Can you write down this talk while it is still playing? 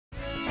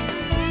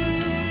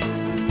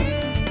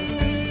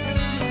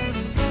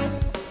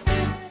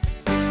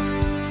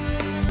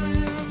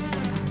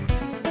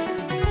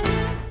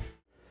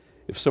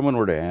If someone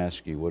were to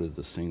ask you, what is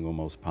the single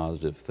most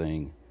positive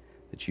thing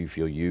that you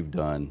feel you've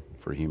done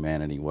for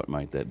humanity, what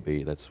might that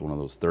be? That's one of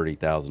those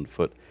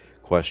 30,000-foot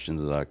questions,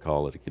 as I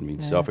call it. It can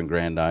mean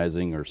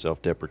self-aggrandizing or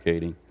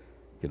self-deprecating.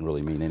 It can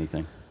really mean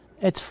anything.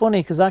 It's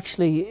funny because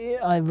actually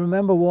I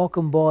remember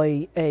walking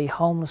by a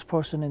homeless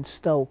person in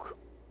Stoke,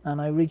 and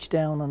I reached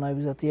down and I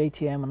was at the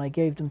ATM and I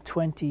gave them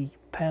 £20.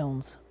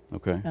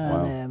 Okay.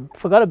 And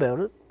forgot about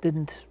it.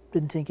 Didn't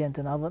think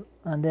anything of it.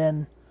 And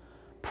then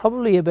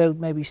probably about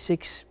maybe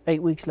 6-8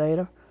 weeks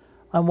later,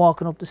 I'm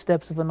walking up the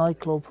steps of a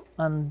nightclub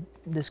and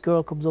this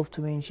girl comes up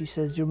to me and she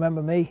says, "Do you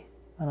remember me?"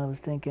 And I was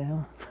thinking,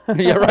 oh.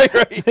 Yeah,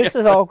 right. This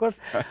is awkward.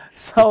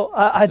 So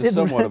I didn't.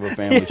 Somewhat of a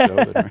family show,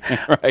 but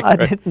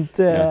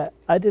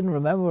I didn't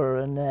remember her,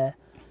 and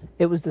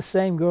it was the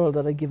same girl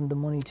that I'd given the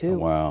money to. Oh,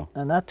 wow.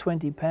 And that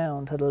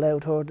 £20 had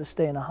allowed her to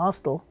stay in a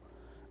hostel,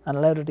 and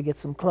allowed her to get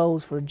some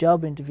clothes for a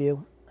job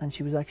interview, and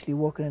she was actually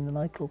working in the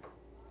nightclub.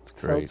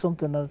 That's great. So it's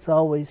something that's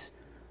always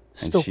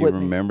stuck with me. And she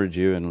remembered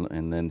you,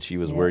 and then she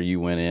was where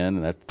you went in,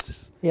 and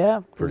that's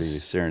pretty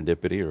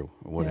serendipity or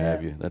what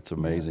have you. That's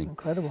amazing.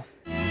 Incredible.